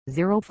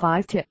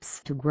05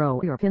 Tips to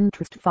grow your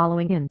Pinterest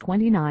following in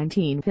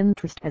 2019.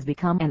 Pinterest has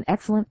become an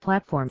excellent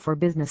platform for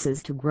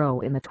businesses to grow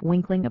in the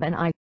twinkling of an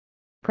eye.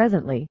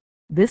 Presently,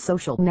 this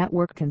social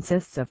network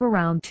consists of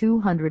around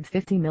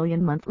 250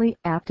 million monthly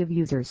active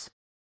users.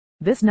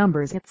 This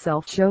numbers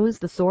itself shows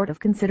the sort of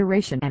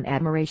consideration and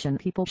admiration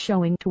people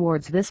showing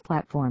towards this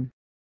platform.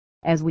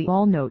 As we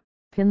all know,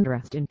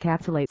 Pinterest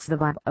encapsulates the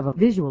vibe of a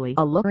visually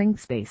alluring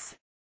space.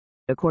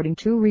 According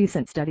to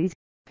recent studies,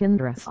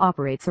 Pinterest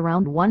operates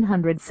around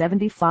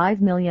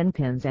 175 million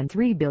pins and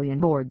 3 billion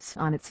boards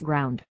on its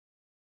ground.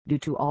 Due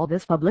to all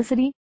this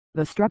publicity,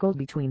 the struggle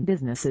between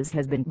businesses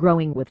has been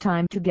growing with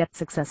time to get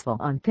successful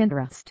on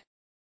Pinterest.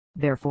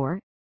 Therefore,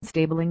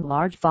 stabling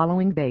large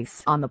following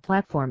base on the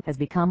platform has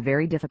become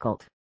very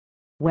difficult.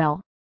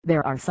 Well,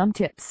 there are some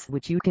tips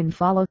which you can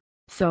follow,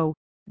 so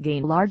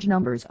gain large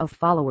numbers of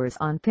followers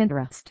on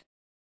Pinterest.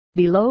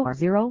 Below are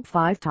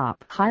 05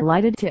 top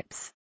highlighted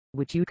tips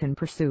which you can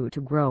pursue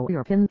to grow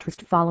your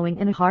Pinterest following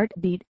in a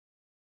heartbeat.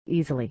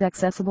 Easily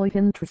accessible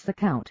Pinterest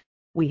account.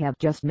 We have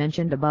just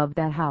mentioned above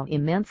that how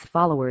immense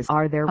followers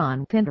are there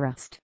on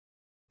Pinterest.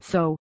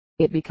 So,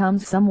 it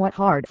becomes somewhat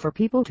hard for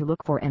people to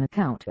look for an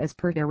account as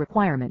per their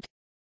requirement.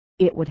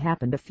 It would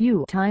happen a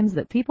few times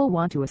that people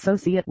want to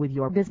associate with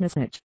your business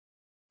niche.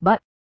 But,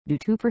 due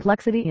to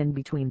perplexity in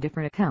between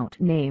different account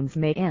names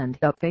may end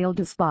up fail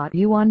to spot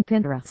you on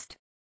Pinterest.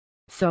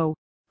 So,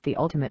 the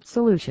ultimate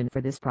solution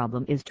for this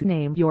problem is to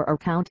name your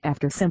account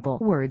after simple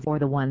words or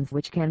the ones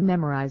which can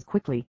memorize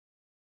quickly.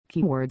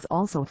 Keywords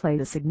also play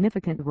a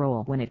significant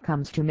role when it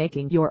comes to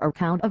making your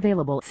account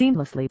available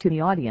seamlessly to the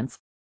audience.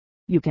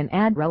 You can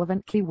add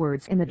relevant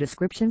keywords in the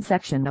description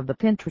section of the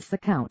Pinterest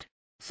account,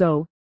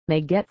 so they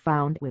get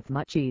found with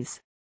much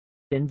ease.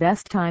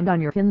 Invest time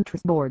on your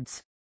Pinterest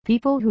boards.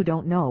 People who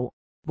don't know,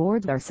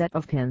 boards are a set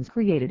of pins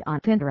created on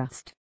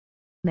Pinterest.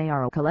 They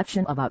are a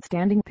collection of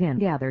outstanding pins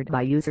gathered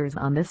by users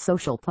on this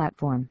social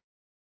platform.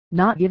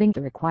 Not giving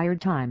the required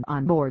time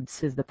on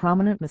boards is the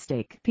prominent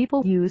mistake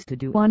people use to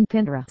do on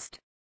Pinterest.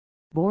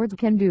 Boards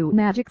can do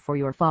magic for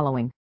your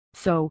following,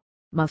 so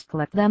must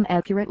collect them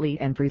accurately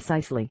and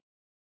precisely.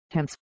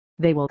 Hence,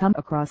 they will come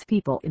across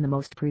people in the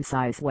most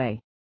precise way.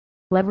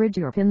 Leverage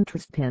your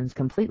Pinterest pins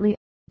completely.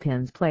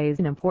 Pins plays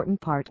an important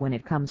part when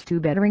it comes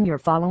to bettering your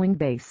following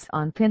base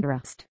on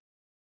Pinterest.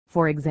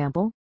 For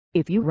example,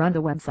 if you run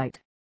a website,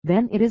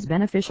 then it is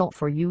beneficial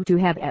for you to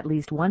have at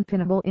least one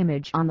pinnable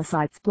image on the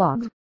site's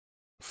blog.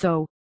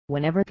 So,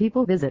 whenever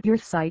people visit your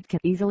site can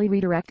easily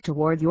redirect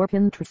towards your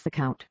Pinterest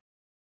account.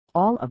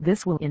 All of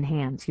this will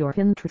enhance your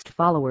Pinterest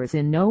followers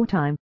in no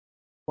time.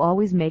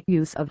 Always make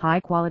use of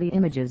high-quality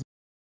images,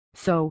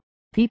 so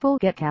people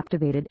get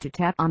captivated to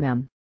tap on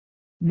them.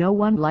 No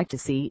one likes to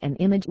see an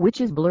image which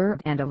is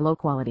blurred and of low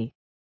quality.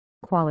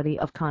 Quality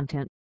of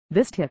content.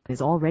 This tip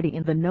is already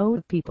in the know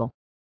of people.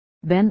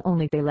 Then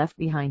only they left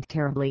behind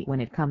terribly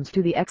when it comes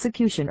to the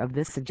execution of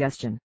this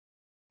suggestion.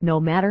 No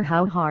matter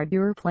how hard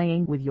you're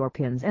playing with your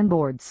pins and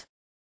boards,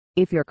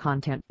 if your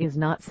content is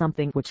not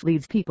something which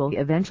leaves people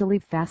eventually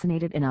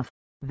fascinated enough,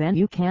 then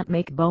you can't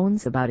make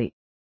bones about it.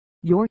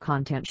 Your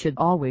content should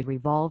always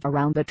revolve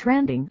around the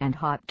trending and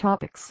hot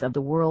topics of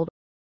the world,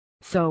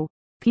 so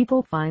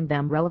people find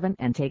them relevant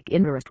and take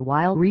interest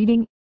while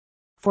reading.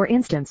 For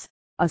instance,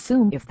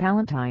 assume if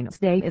Valentine's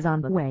Day is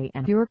on the way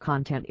and your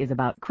content is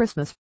about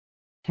Christmas.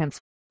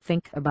 Hence,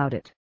 think about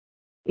it.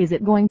 Is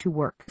it going to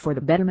work for the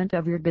betterment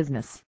of your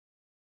business?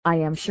 I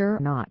am sure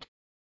not.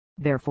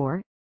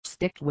 Therefore,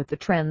 stick with the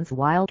trends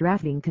while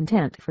drafting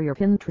content for your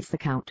Pinterest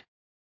account.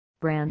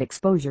 Brand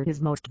exposure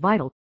is most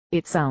vital.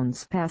 It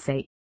sounds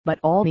passé, but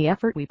all the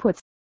effort we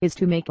put is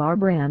to make our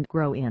brand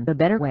grow in a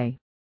better way.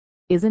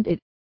 Isn't it?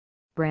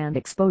 Brand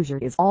exposure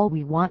is all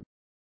we want.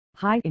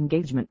 High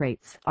engagement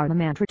rates are the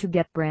mantra to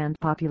get brand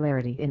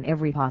popularity in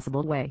every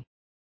possible way.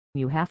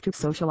 You have to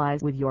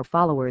socialize with your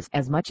followers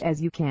as much as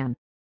you can.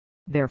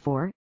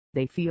 Therefore,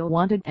 they feel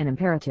wanted and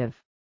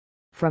imperative.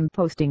 From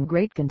posting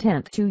great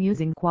content to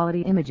using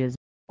quality images,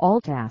 all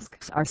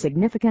tasks are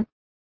significant.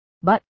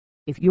 But,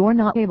 if you're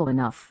not able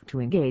enough to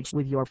engage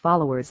with your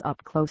followers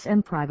up close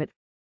and private,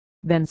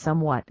 then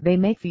somewhat they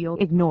may feel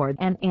ignored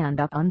and end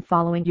up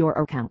unfollowing your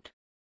account.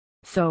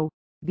 So,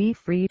 be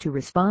free to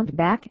respond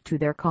back to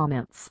their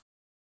comments.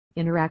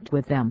 Interact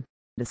with them,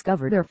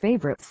 discover their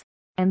favorites,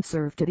 and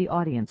serve to the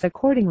audience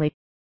accordingly.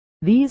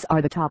 These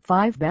are the top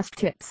 5 best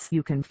tips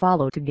you can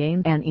follow to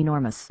gain an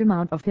enormous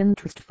amount of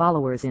Pinterest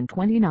followers in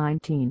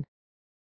 2019.